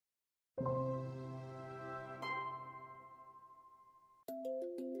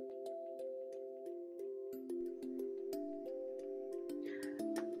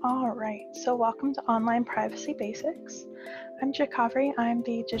All right, so welcome to Online Privacy Basics. I'm Jakavri. I'm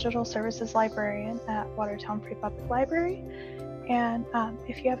the Digital Services Librarian at Watertown Free Public Library. And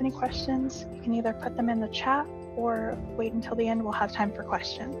if you have any questions, you can either put them in the chat or wait until the end. We'll have time for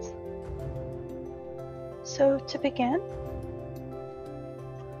questions. So to begin,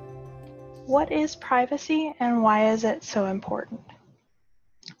 what is privacy and why is it so important?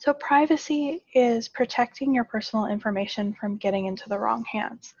 So privacy is protecting your personal information from getting into the wrong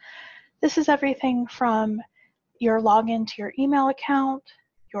hands. This is everything from your login to your email account,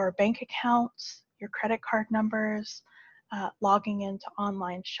 your bank accounts, your credit card numbers, logging into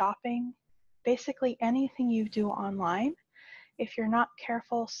online shopping, basically anything you do online. If you're not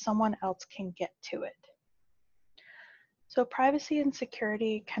careful, someone else can get to it. So privacy and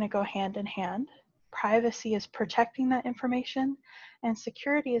security kind of go hand in hand. Privacy is protecting that information, and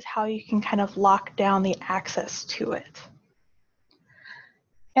security is how you can kind of lock down the access to it.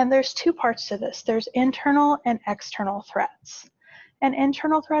 And there's two parts to this. There's internal and external threats. An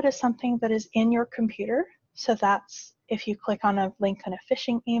internal threat is something that is in your computer. So that's if you click on a link in a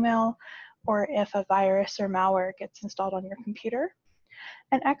phishing email, or if a virus or malware gets installed on your computer.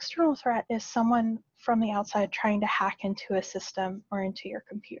 An external threat is someone from the outside trying to hack into a system or into your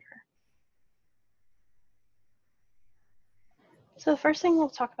computer. So the first thing we'll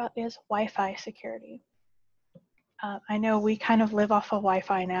talk about is Wi-Fi security. I know we kind of live off of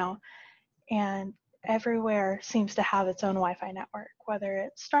Wi-Fi now, and everywhere seems to have its own Wi-Fi network, whether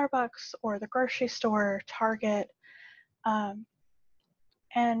it's Starbucks or the grocery store, Target. And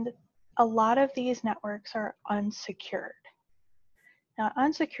a lot of these networks are unsecured. Now,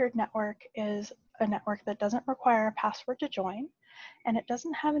 unsecured network is a network that doesn't require a password to join, and it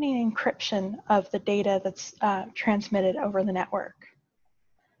doesn't have any encryption of the data that's transmitted over the network.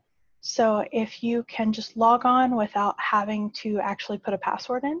 So if you can just log on without having to actually put a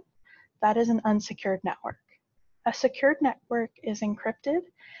password in, that is an unsecured network. A secured network is encrypted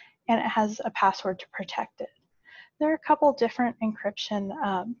and it has a password to protect it. There are a couple different encryption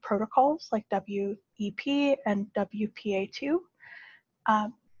protocols like WEP and WPA2.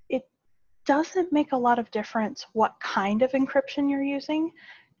 It doesn't make a lot of difference what kind of encryption you're using.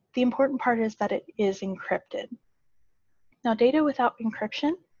 The important part is that it is encrypted. Now, data without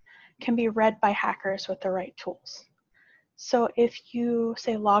encryption can be read by hackers with the right tools. So if you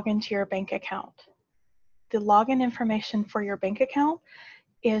say log into your bank account, the login information for your bank account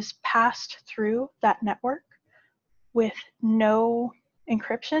is passed through that network with no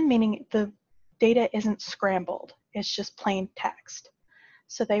encryption, meaning the data isn't scrambled. It's just plain text.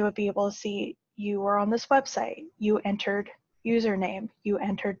 So they would be able to see you were on this website, you entered username, you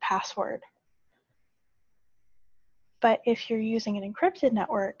entered password. But if you're using an encrypted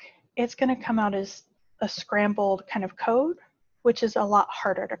network, it's going to come out as a scrambled kind of code, which is a lot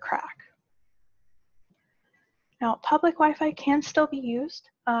harder to crack. Now, public Wi-Fi can still be used,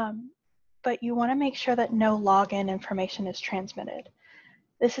 but you want to make sure that no login information is transmitted.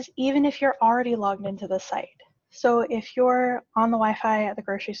 This is even if you're already logged into the site. So if you're on the Wi-Fi at the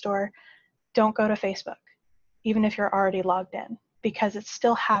grocery store, don't go to Facebook, even if you're already logged in, because it's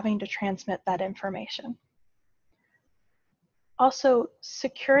still having to transmit that information. Also,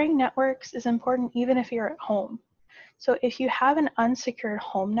 securing networks is important even if you're at home. So if you have an unsecured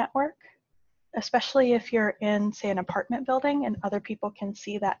home network, especially if you're in, say, an apartment building and other people can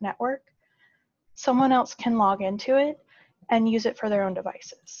see that network, someone else can log into it and use it for their own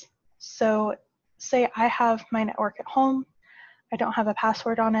devices. So say I have my network at home, I don't have a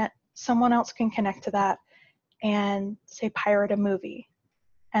password on it, someone else can connect to that and say pirate a movie.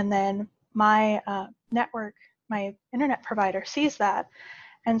 And then my network, my internet provider sees that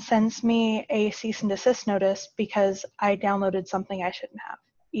and sends me a cease and desist notice because I downloaded something I shouldn't have,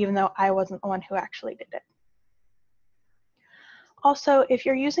 even though I wasn't the one who actually did it. Also, if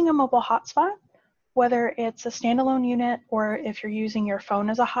you're using a mobile hotspot, whether it's a standalone unit or if you're using your phone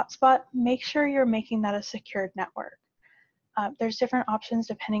as a hotspot, make sure you're making that a secured network. There's different options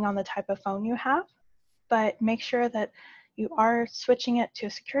depending on the type of phone you have, but make sure that you are switching it to a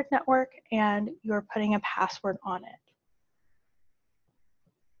secured network and you're putting a password on it.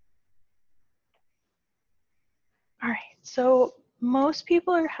 All right, so most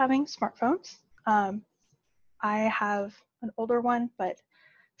people are having smartphones. I have an older one, but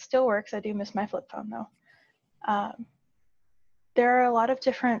still works. I do miss my flip phone though. There are a lot of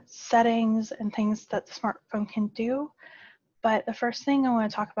different settings and things that the smartphone can do, but the first thing I want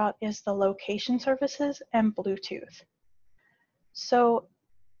to talk about is the location services and Bluetooth. So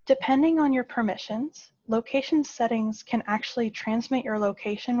depending on your permissions, location settings can actually transmit your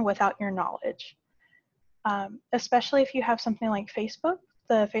location without your knowledge. Especially if you have something like Facebook,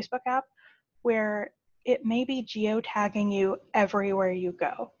 the Facebook app, where it may be geotagging you everywhere you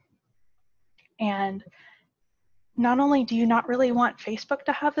go. And not only do you not really want Facebook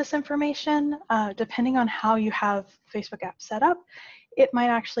to have this information, depending on how you have Facebook app set up, it might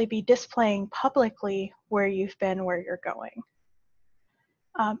actually be displaying publicly where you've been, where you're going.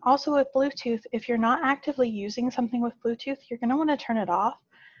 Also with Bluetooth, if you're not actively using something with Bluetooth, you're going to want to turn it off,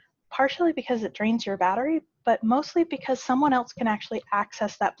 partially because it drains your battery, but mostly because someone else can actually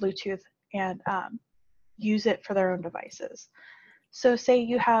access that Bluetooth and use it for their own devices. So say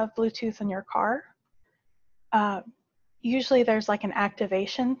you have Bluetooth in your car, usually there's like an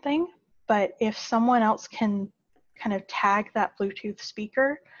activation thing, but if someone else can kind of tag that Bluetooth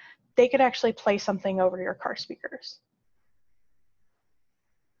speaker, they could actually play something over your car speakers.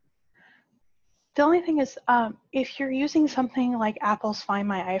 The only thing is, if you're using something like Apple's Find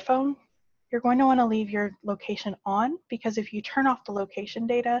My iPhone, you're going to want to leave your location on, because if you turn off the location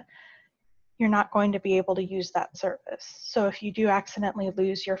data, you're not going to be able to use that service. So if you do accidentally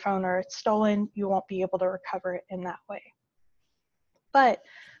lose your phone or it's stolen, you won't be able to recover it in that way. But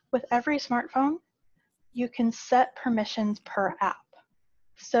with every smartphone, you can set permissions per app.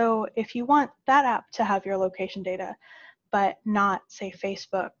 So if you want that app to have your location data, but not, say,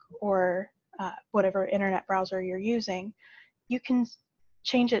 Facebook or whatever internet browser you're using, you can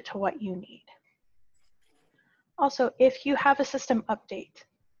change it to what you need. Also, if you have a system update,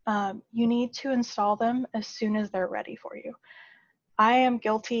 you need to install them as soon as they're ready for you. I am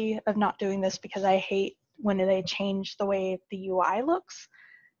guilty of not doing this because I hate when they change the way the UI looks,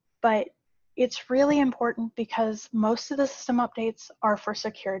 but it's really important because most of the system updates are for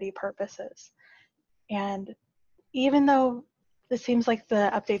security purposes. And even though it seems like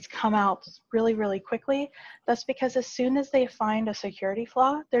the updates come out really, really quickly, that's because as soon as they find a security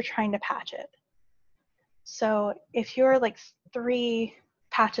flaw, they're trying to patch it. So if you're like 3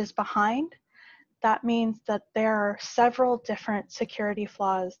 patches behind, that means that there are several different security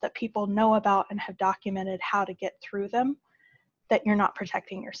flaws that people know about and have documented how to get through them that you're not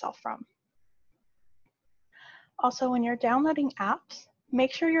protecting yourself from. Also, when you're downloading apps,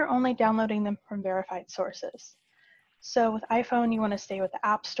 make sure you're only downloading them from verified sources. So with iPhone, you want to stay with the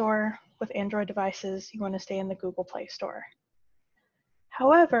App Store. With Android devices, you want to stay in the Google Play Store.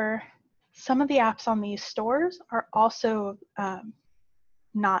 However, some of the apps on these stores are also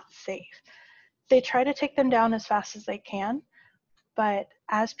not safe. They try to take them down as fast as they can, but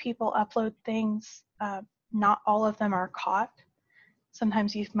as people upload things, not all of them are caught.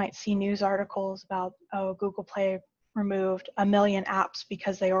 Sometimes you might see news articles about, oh, Google Play removed 1 million apps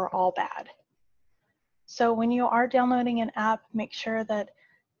because they were all bad. So when you are downloading an app, make sure that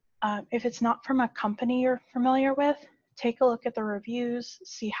if it's not from a company you're familiar with, take a look at the reviews,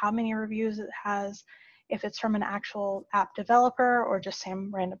 see how many reviews it has, if it's from an actual app developer or just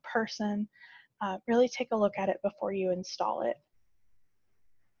some random person. Really take a look at it before you install it.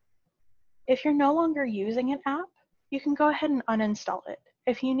 If you're no longer using an app, you can go ahead and uninstall it.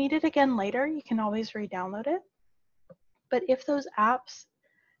 If you need it again later, you can always re-download it. But if those apps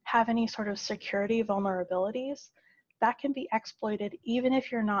have any sort of security vulnerabilities, that can be exploited even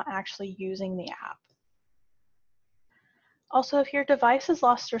if you're not actually using the app. Also, if your device is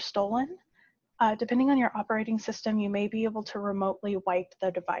lost or stolen, depending on your operating system, you may be able to remotely wipe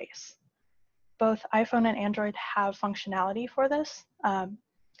the device. Both iPhone and Android have functionality for this.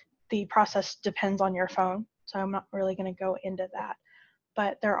 The process depends on your phone, so I'm not really going to go into that.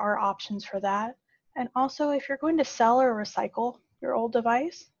 But there are options for that. And also, if you're going to sell or recycle your old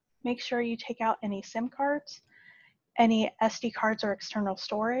device, make sure you take out any SIM cards, any SD cards or external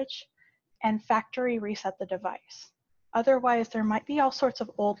storage, and factory reset the device. Otherwise, there might be all sorts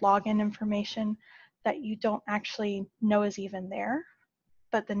of old login information that you don't actually know is even there,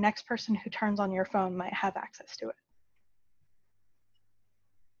 but the next person who turns on your phone might have access to it.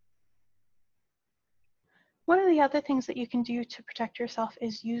 One of the other things that you can do to protect yourself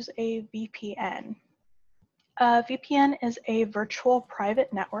is use a VPN. A VPN is a virtual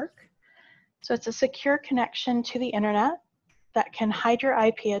private network. So it's a secure connection to the internet that can hide your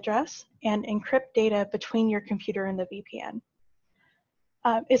IP address and encrypt data between your computer and the VPN.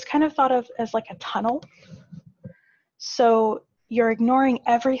 It's kind of thought of as like a tunnel. So you're ignoring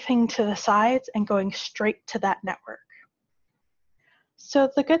everything to the sides and going straight to that network.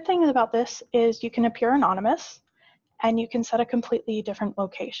 So the good thing about this is you can appear anonymous and you can set a completely different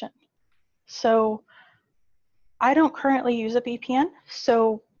location. So I don't currently use a VPN,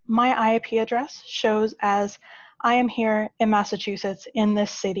 so my IP address shows as I am here in Massachusetts in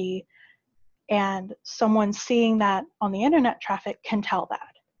this city, and someone seeing that on the internet traffic can tell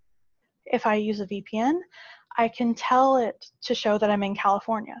that. If I use a VPN, I can tell it to show that I'm in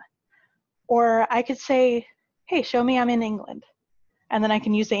California. Or I could say, hey, show me I'm in England. And then I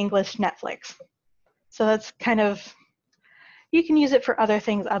can use the English Netflix. So that's kind of, you can use it for other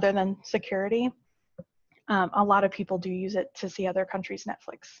things other than security. A lot of people do use it to see other countries'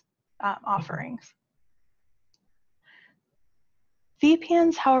 Netflix offerings.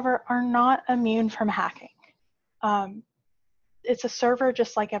 VPNs, however, are not immune from hacking. It's a server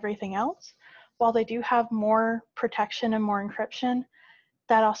just like everything else. While they do have more protection and more encryption,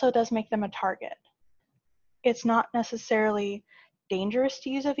 that also does make them a target. It's not necessarily dangerous to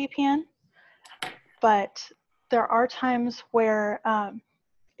use a VPN, but there are times where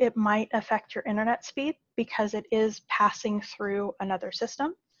it might affect your internet speed because it is passing through another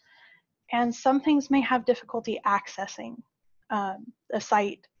system. And some things may have difficulty accessing a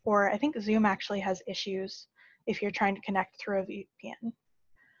site, or I think Zoom actually has issues if you're trying to connect through a VPN.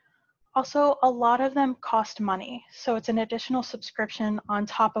 Also, a lot of them cost money, so it's an additional subscription on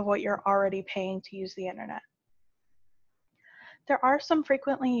top of what you're already paying to use the internet. There are some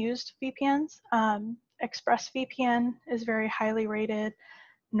frequently used VPNs. ExpressVPN is very highly rated.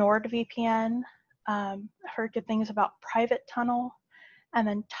 NordVPN, I've heard good things about Private Tunnel, and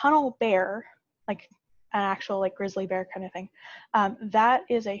then Tunnel Bear, like an actual like grizzly bear kind of thing. That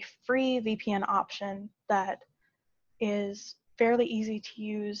is a free VPN option that is fairly easy to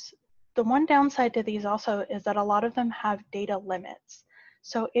use. The one downside to these also is that a lot of them have data limits.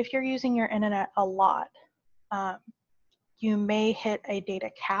 So if you're using your internet a lot, you may hit a data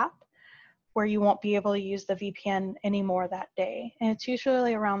cap where you won't be able to use the VPN anymore that day. And it's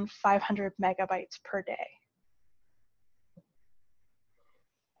usually around 500 megabytes per day.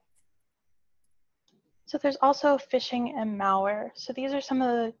 So there's also phishing and malware. So these are some of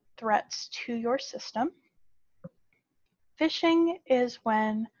the threats to your system. Phishing is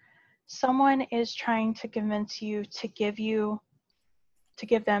when someone is trying to convince you to give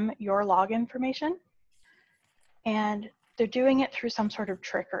them your log information, and they're doing it through some sort of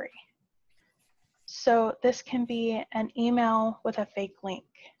trickery. So this can be an email with a fake link.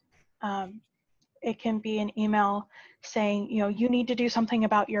 It can be an email saying, you need to do something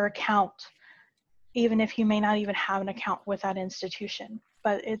about your account, even if you may not even have an account with that institution.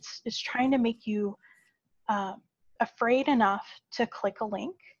 But it's trying to make you afraid enough to click a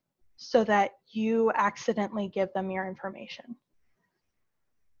link so that you accidentally give them your information.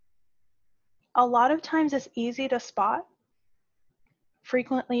 A lot of times it's easy to spot.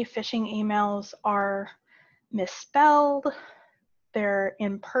 Frequently, phishing emails are misspelled, they're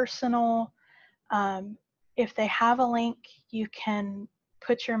impersonal. If they have a link, you can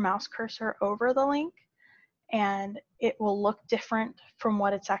put your mouse cursor over the link and it will look different from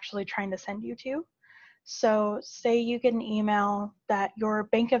what it's actually trying to send you to. So say you get an email that your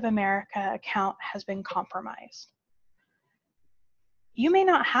Bank of America account has been compromised. You may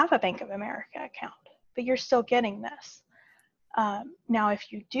not have a Bank of America account, but you're still getting this. Now,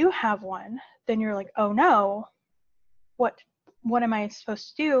 if you do have one, then you're like, oh no, what am I supposed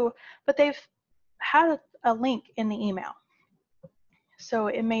to do? But they've had a link in the email. So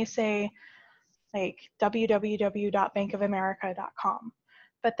it may say like www.bankofamerica.com.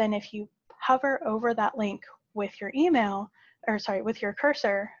 But then if you hover over that link with your with your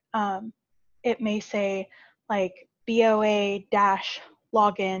cursor, it may say like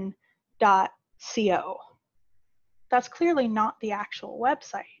boa-login.co. That's clearly not the actual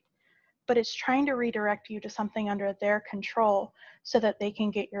website, but it's trying to redirect you to something under their control so that they can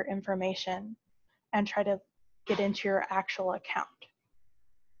get your information and try to get into your actual account.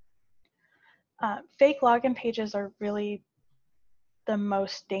 Fake login pages are really the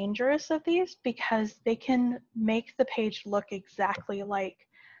most dangerous of these because they can make the page look exactly like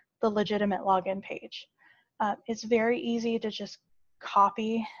the legitimate login page. It's very easy to just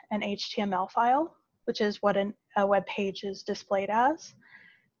copy an HTML file, which is what a web page is displayed as,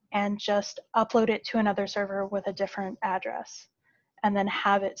 and just upload it to another server with a different address, and then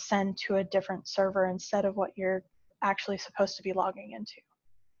have it send to a different server instead of what you're actually supposed to be logging into.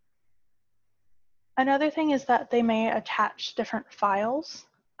 Another thing is that they may attach different files,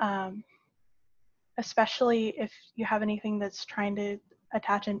 especially if you have anything that's trying to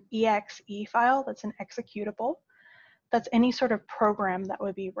attach an exe file, that's an executable. That's any sort of program that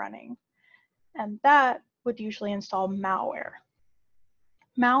would be running. And that would usually install malware.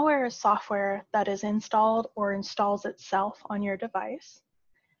 Malware is software that is installed or installs itself on your device.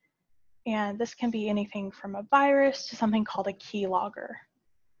 And this can be anything from a virus to something called a keylogger.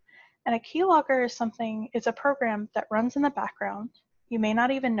 And a keylogger is it's a program that runs in the background. You may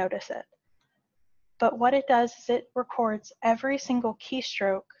not even notice it. But what it does is it records every single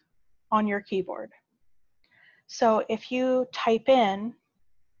keystroke on your keyboard. So if you type in,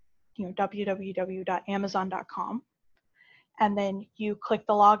 www.amazon.com, and then you click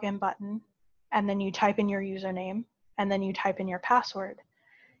the login button, and then you type in your username, and then you type in your password,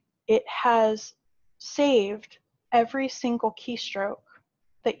 it has saved every single keystroke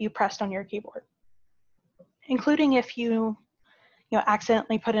that you pressed on your keyboard, including if you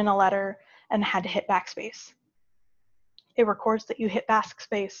accidentally put in a letter and had to hit backspace. It records that you hit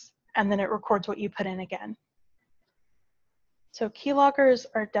backspace, and then it records what you put in again. So keyloggers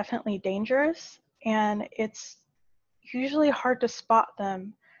are definitely dangerous, and it's usually hard to spot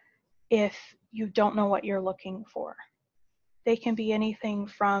them if you don't know what you're looking for. They can be anything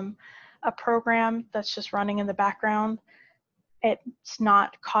from a program that's just running in the background. It's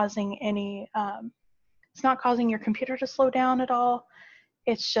not causing it's not causing your computer to slow down at all.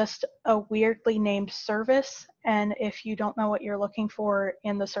 It's just a weirdly named service, and if you don't know what you're looking for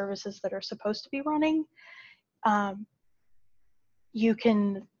in the services that are supposed to be running, you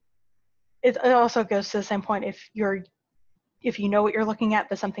can, it also goes to the same point, if you know what you're looking at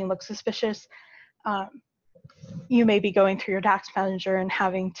but something looks suspicious, you may be going through your task manager and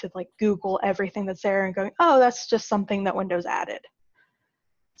having to like Google everything that's there and going, oh, that's just something that Windows added.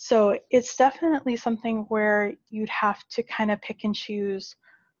 So it's definitely something where you'd have to kind of pick and choose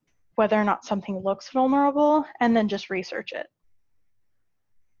whether or not something looks vulnerable and then just research it.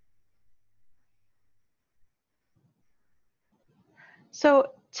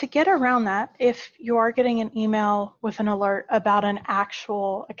 So to get around that, if you are getting an email with an alert about an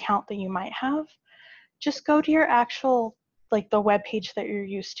actual account that you might have, just go to your actual, like the web page that you're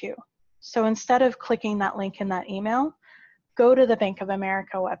used to. So instead of clicking that link in that email, go to the Bank of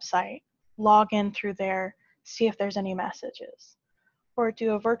America website, log in through there, see if there's any messages, or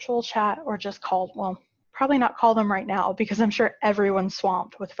do a virtual chat, or just call, well, probably not call them right now because I'm sure everyone's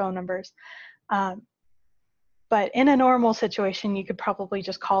swamped with phone numbers. But in a normal situation, you could probably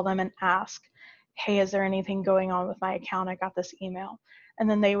just call them and ask, hey, is there anything going on with my account? I got this email. And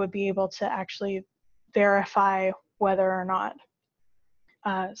then they would be able to actually verify whether or not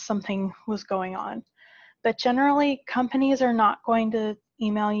something was going on. But generally, companies are not going to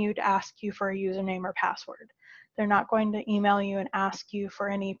email you to ask you for a username or password. They're not going to email you and ask you for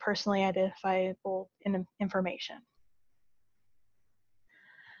any personally identifiable information.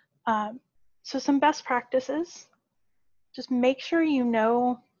 So some best practices, just make sure you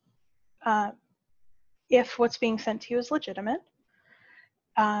know if what's being sent to you is legitimate.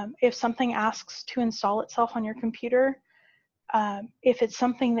 If something asks to install itself on your computer, if it's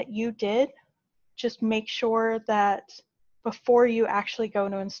something that you did, just make sure that before you actually go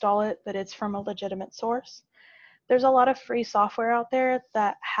to install it, that it's from a legitimate source. There's a lot of free software out there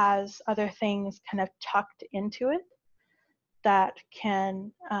that has other things kind of tucked into it that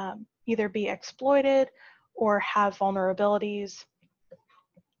can either be exploited or have vulnerabilities,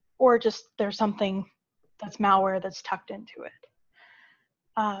 or just there's something that's malware that's tucked into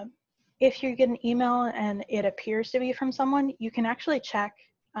it. If you get an email and it appears to be from someone, you can actually check.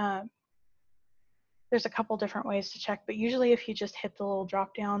 There's a couple different ways to check, but usually if you just hit the little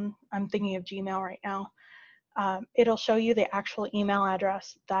drop down, I'm thinking of Gmail right now, it'll show you the actual email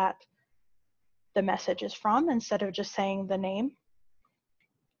address that the message is from instead of just saying the name.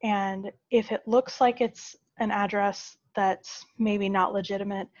 And if it looks like it's an address that's maybe not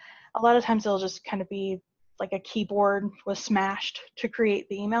legitimate, a lot of times it'll just kind of be like a keyboard was smashed to create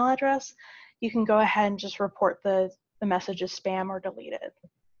the email address. You can go ahead and just report the message as spam or delete it.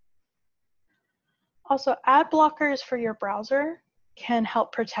 Also, ad blockers for your browser can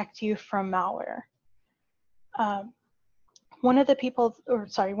help protect you from malware. One of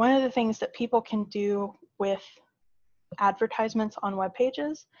the things that people can do with advertisements on web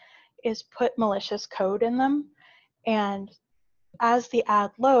pages is put malicious code in them, and as the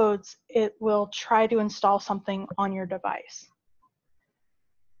ad loads, it will try to install something on your device.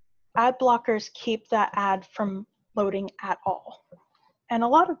 Ad blockers keep that ad from loading at all. And a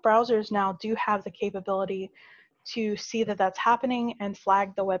lot of browsers now do have the capability to see that that's happening and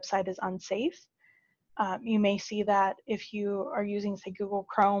flag the website as unsafe. You may see that if you are using, say, Google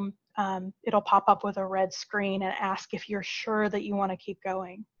Chrome, it'll pop up with a red screen and ask if you're sure that you want to keep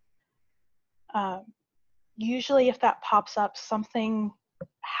going. Usually if that pops up, something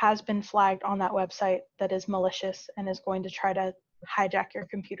has been flagged on that website that is malicious and is going to try to hijack your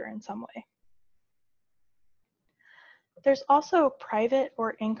computer in some way. There's also private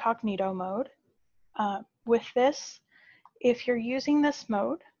or incognito mode. With this, if you're using this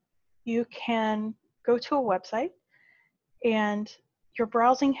mode, you can go to a website and your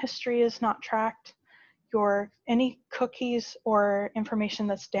browsing history is not tracked. Any cookies or information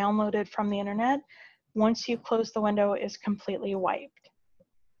that's downloaded from the internet, once you close the window, is completely wiped.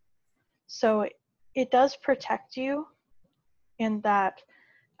 So it does protect you in that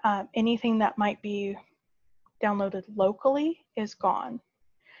anything that might be downloaded locally is gone.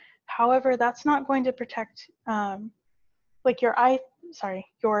 However, that's not going to protect, like your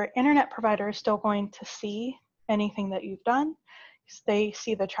internet provider is still going to see anything that you've done, because they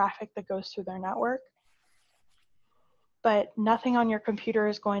see the traffic that goes through their network. But nothing on your computer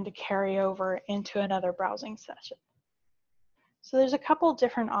is going to carry over into another browsing session. So there's a couple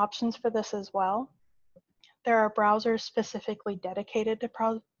different options for this as well. There are browsers specifically dedicated to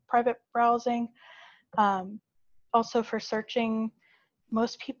private browsing. Also for searching,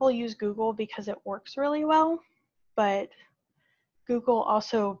 most people use Google because it works really well, but Google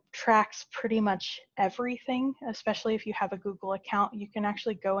also tracks pretty much everything, especially if you have a Google account. You can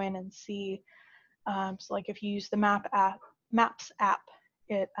actually go in and see, so like if you use the Maps app,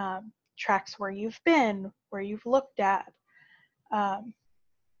 it tracks where you've been, where you've looked at.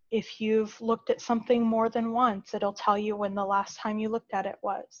 If you've looked at something more than once, it'll tell you when the last time you looked at it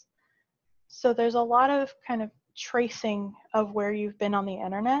was. So there's a lot of kind of tracing of where you've been on the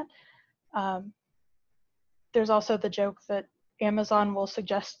internet. There's also the joke that Amazon will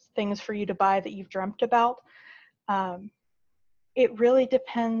suggest things for you to buy that you've dreamt about. It really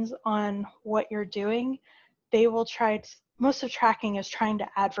depends on what you're doing. They will try most of tracking is trying to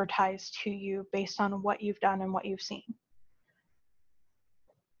advertise to you based on what you've done and what you've seen.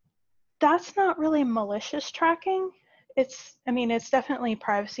 That's not really malicious tracking. It's definitely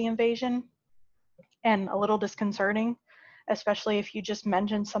privacy invasion and a little disconcerting, especially if you just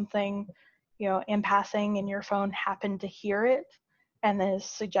mentioned something, in passing and your phone happened to hear it and is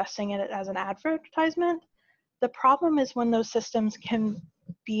suggesting it as an advertisement. The problem is when those systems can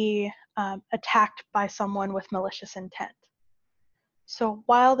be attacked by someone with malicious intent. So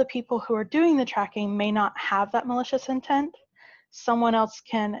while the people who are doing the tracking may not have that malicious intent, someone else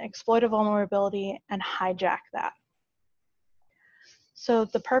can exploit a vulnerability and hijack that. So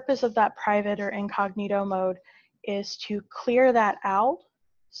the purpose of that private or incognito mode is to clear that out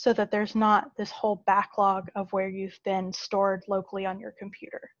so that there's not this whole backlog of where you've been stored locally on your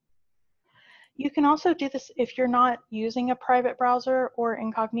computer. You can also do this if you're not using a private browser or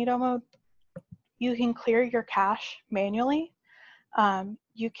incognito mode. You can clear your cache manually.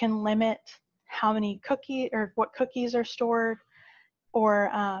 You can limit how many cookies or what cookies are stored, or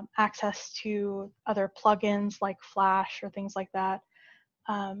access to other plugins like Flash or things like that.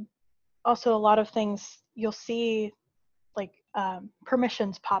 Also, a lot of things you'll see like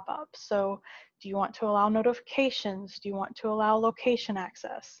permissions pop up. So do you want to allow notifications? Do you want to allow location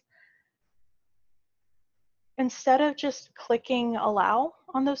access? Instead of just clicking allow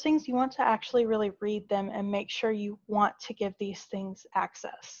on those things, you want to actually really read them and make sure you want to give these things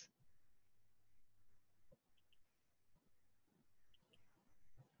access.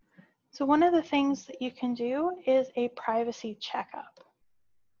 So one of the things that you can do is a privacy checkup.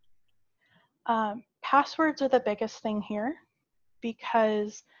 Passwords are the biggest thing here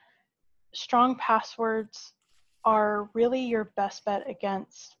because strong passwords are really your best bet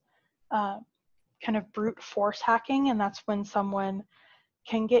against kind of brute force hacking, and that's when someone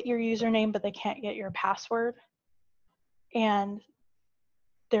can get your username but they can't get your password. And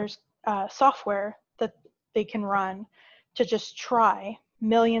there's software that they can run to just try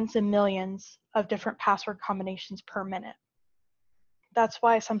millions and millions of different password combinations per minute. That's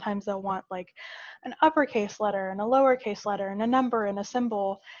why sometimes they'll want like an uppercase letter and a lowercase letter and a number and a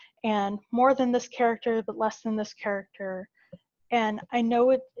symbol and more than this character but less than this character. And I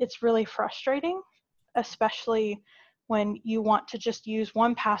know it's really frustrating, especially when you want to just use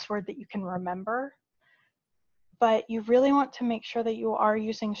one password that you can remember, but you really want to make sure that you are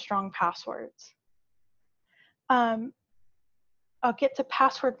using strong passwords. I'll get to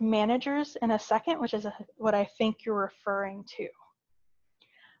password managers in a second, which is what I think you're referring to.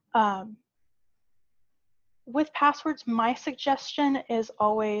 With passwords, my suggestion is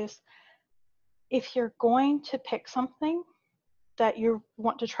always, if you're going to pick something that you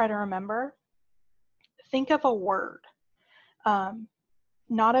want to try to remember, think of a word.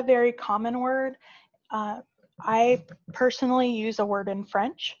 Not a very common word. I personally use a word in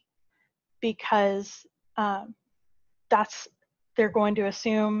French because they're going to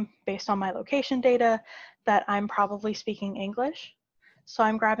assume, based on my location data, that I'm probably speaking English. So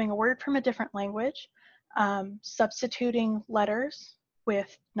I'm grabbing a word from a different language, substituting letters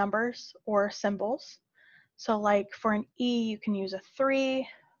with numbers or symbols. So like for an E, you can use a 3.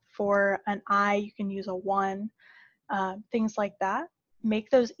 For an I, you can use a 1. Things like that. Make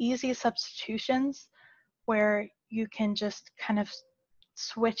those easy substitutions where you can just kind of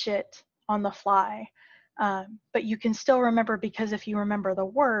switch it on the fly. But you can still remember, because if you remember the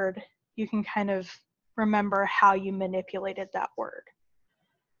word, you can kind of remember how you manipulated that word.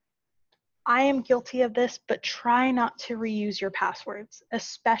 I am guilty of this, but try not to reuse your passwords,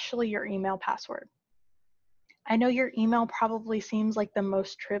 especially your email password. I know your email probably seems like the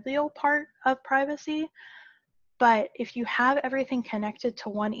most trivial part of privacy, but if you have everything connected to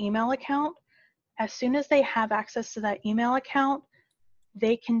one email account, as soon as they have access to that email account,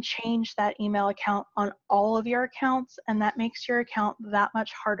 they can change that email account on all of your accounts, and that makes your account that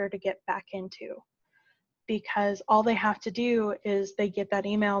much harder to get back into, because all they have to do is they get that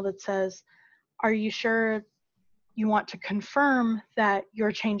email that says, are you sure you want to confirm that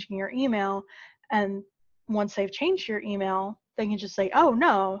you're changing your email? And once they've changed your email, they can just say, oh,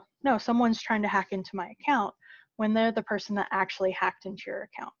 no, someone's trying to hack into my account, when they're the person that actually hacked into your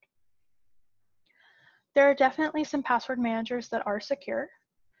account. There are definitely some password managers that are secure.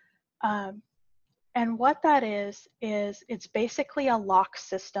 And what that is it's basically a lock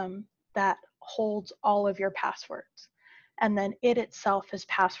system that holds all of your passwords. And then it itself is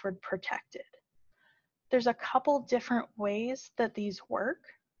password protected. There's a couple different ways that these work.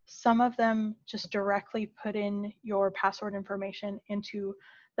 Some of them just directly put in your password information into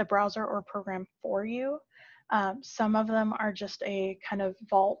the browser or program for you. Some of them are just a kind of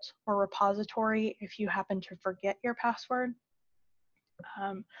vault or repository if you happen to forget your password.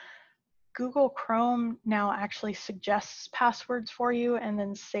 Google Chrome now actually suggests passwords for you and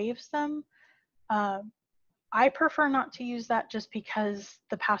then saves them. I prefer not to use that, just because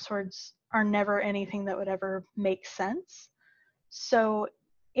the passwords are never anything that would ever make sense. So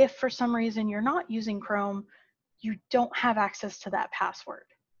if for some reason you're not using Chrome, you don't have access to that password.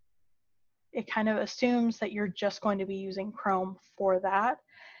 It kind of assumes that you're just going to be using Chrome for that.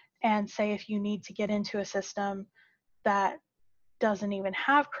 And say if you need to get into a system that doesn't even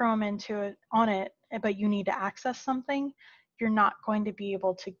have Chrome on it, but you need to access something, you're not going to be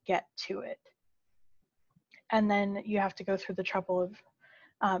able to get to it. And then you have to go through the trouble of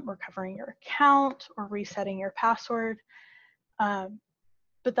recovering your account or resetting your password.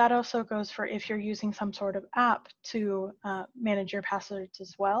 But that also goes for if you're using some sort of app to manage your passwords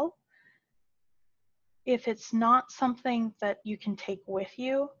as well. If it's not something that you can take with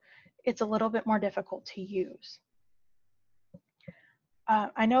you, it's a little bit more difficult to use.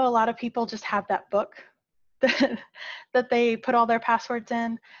 I know a lot of people just have that book that they put all their passwords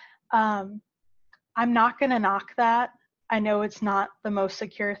in. I'm not going to knock that. I know it's not the most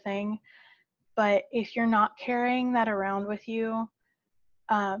secure thing, but if you're not carrying that around with you,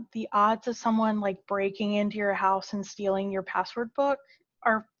 the odds of someone like breaking into your house and stealing your password book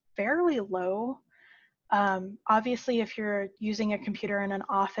are fairly low. Obviously, if you're using a computer in an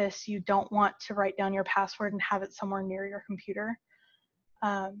office, you don't want to write down your password and have it somewhere near your computer.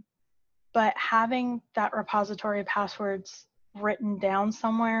 But having that repository of passwords written down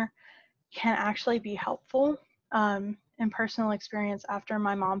somewhere can actually be helpful. In personal experience, after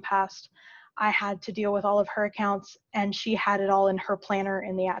my mom passed, I had to deal with all of her accounts, and she had it all in her planner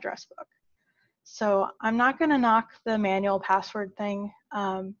in the address book. So I'm not going to knock the manual password thing.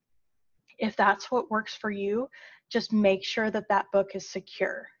 If that's what works for you, just make sure that that book is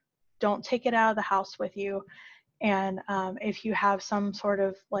secure. Don't take it out of the house with you. And if you have some sort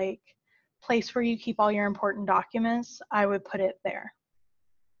of like place where you keep all your important documents, I would put it there.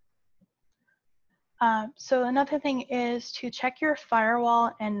 So another thing is to check your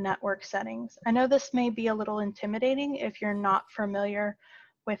firewall and network settings. I know this may be a little intimidating if you're not familiar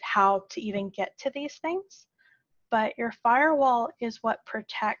with how to even get to these things, but your firewall is what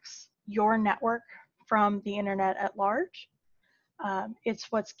protects your network from the internet at large.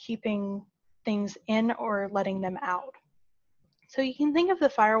 It's what's keeping things in or letting them out. So you can think of the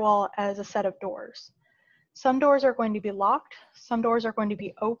firewall as a set of doors. Some doors are going to be locked, some doors are going to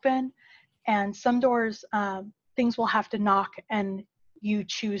be open, and some doors, things will have to knock and you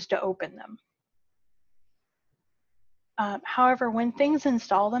choose to open them. However, when things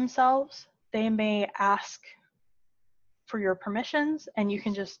install themselves, they may ask for your permissions, and you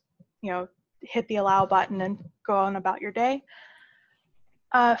can just, hit the allow button and go on about your day.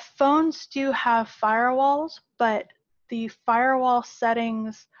 Phones do have firewalls, but the firewall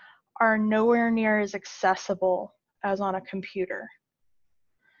settings are nowhere near as accessible as on a computer.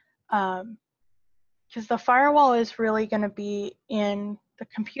 Because the firewall is really going to be in the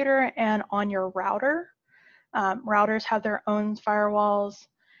computer and on your router. Routers have their own firewalls,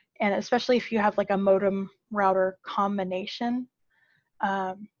 and especially if you have like a modem router combination.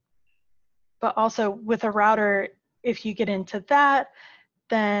 But also with a router, if you get into that,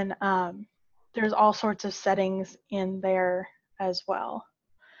 then there's all sorts of settings in there as well.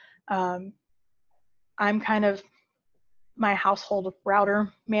 I'm kind of my household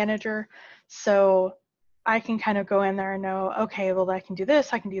router manager, so I can kind of go in there and know, okay, well, I can do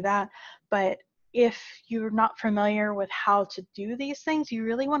this, I can do that. But if you're not familiar with how to do these things, you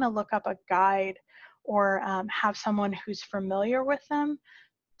really want to look up a guide or have someone who's familiar with them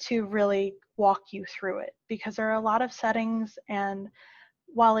to really walk you through it, because there are a lot of settings, and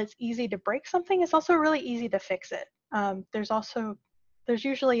while it's easy to break something, it's also really easy to fix it. There's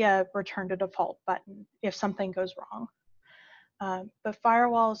usually a return to default button if something goes wrong. But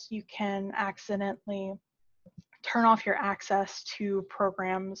firewalls, you can accidentally turn off your access to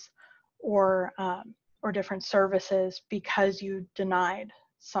programs or different services because you denied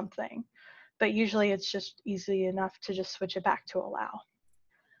something. But usually it's just easy enough to just switch it back to allow.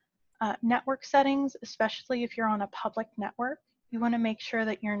 Network settings, especially if you're on a public network, you want to make sure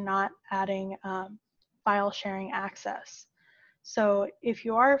that you're not adding file sharing access. So if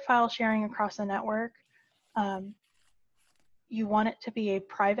you are file sharing across a network, you want it to be a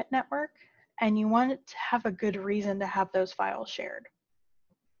private network, and you want it to have a good reason to have those files shared.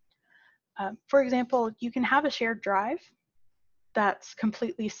 For example, you can have a shared drive that's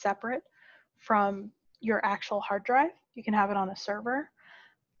completely separate from your actual hard drive. You can have it on a server.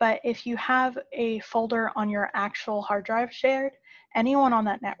 But if you have a folder on your actual hard drive shared, anyone on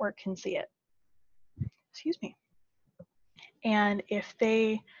that network can see it. Excuse me. And if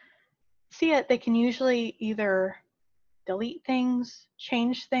they see it, they can usually either delete things,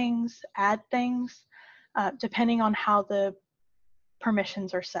 change things, add things, depending on how the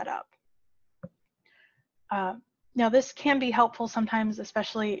permissions are set up. Now, this can be helpful sometimes,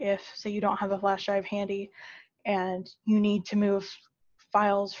 especially if, say, you don't have a flash drive handy and you need to move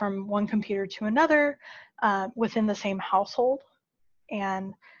files from one computer to another within the same household.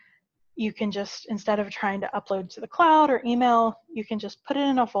 And you can just, instead of trying to upload to the cloud or email, you can just put it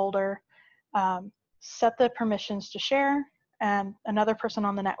in a folder, set the permissions to share, and another person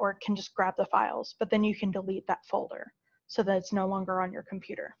on the network can just grab the files, but then you can delete that folder so that it's no longer on your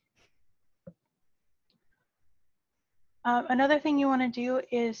computer. Another thing you want to do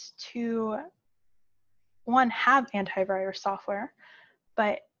is to, one, have antivirus software,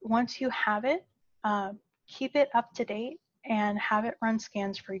 but once you have it, keep it up to date and have it run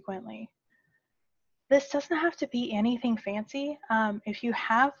scans frequently. This doesn't have to be anything fancy. If you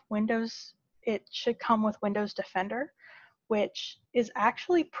have Windows, it should come with Windows Defender, which is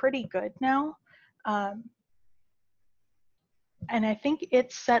actually pretty good now. And I think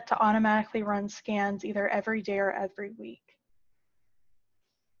it's set to automatically run scans either every day or every week.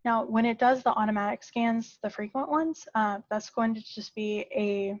 Now, when it does the automatic scans, the frequent ones, that's going to just be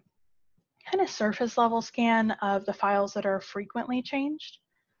a kind of surface level scan of the files that are frequently changed.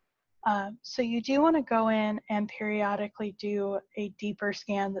 So you do want to go in and periodically do a deeper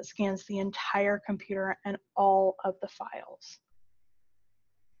scan that scans the entire computer and all of the files.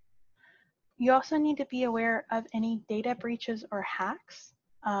 You also need to be aware of any data breaches or hacks.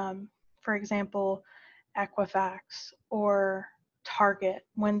 For example, Equifax or Target,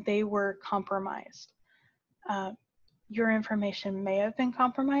 when they were compromised. Your information may have been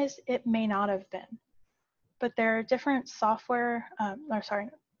compromised, it may not have been. But there are different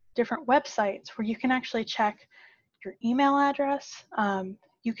different websites where you can actually check your email address.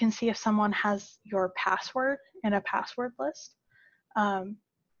 You can see if someone has your password in a password list.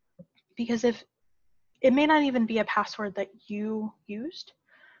 Because if it may not even be a password that you used,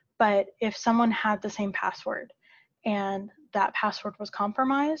 but if someone had the same password and that password was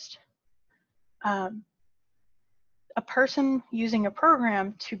compromised, a person using a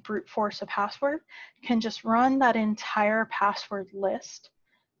program to brute force a password can just run that entire password list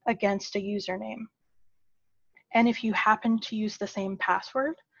against a username. And if you happen to use the same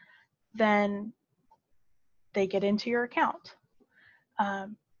password, then they get into your account.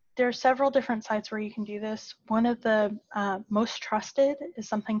 There are several different sites where you can do this. One of the most trusted is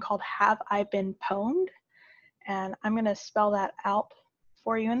something called Have I Been Pwned? And I'm going to spell that out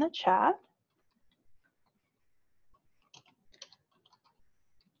for you in the chat.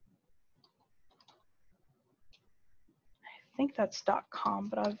 I think that's .com,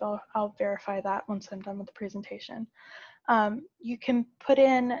 but I'll verify that once I'm done with the presentation. You can put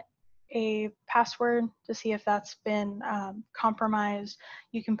in a password to see if that's been compromised.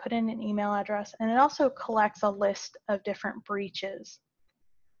 You can put in an email address, and it also collects a list of different breaches.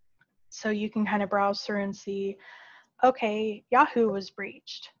 So you can kind of browse through and see, okay, Yahoo was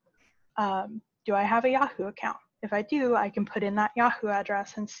breached. Do I have a Yahoo account? If I do, I can put in that Yahoo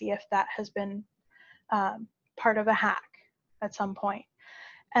address and see if that has been part of a hack at some point.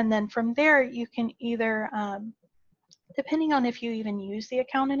 And then from there, you can either, depending on if you even use the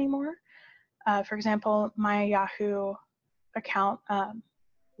account anymore, For example, my Yahoo account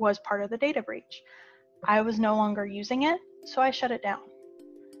was part of the data breach. I was no longer using it, so I shut it down.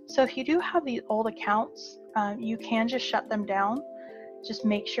 So if you do have these old accounts, you can just shut them down. Just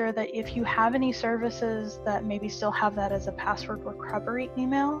make sure that if you have any services that maybe still have that as a password recovery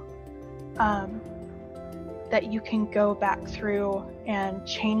email, that you can go back through and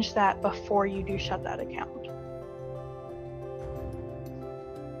change that before you do shut that account.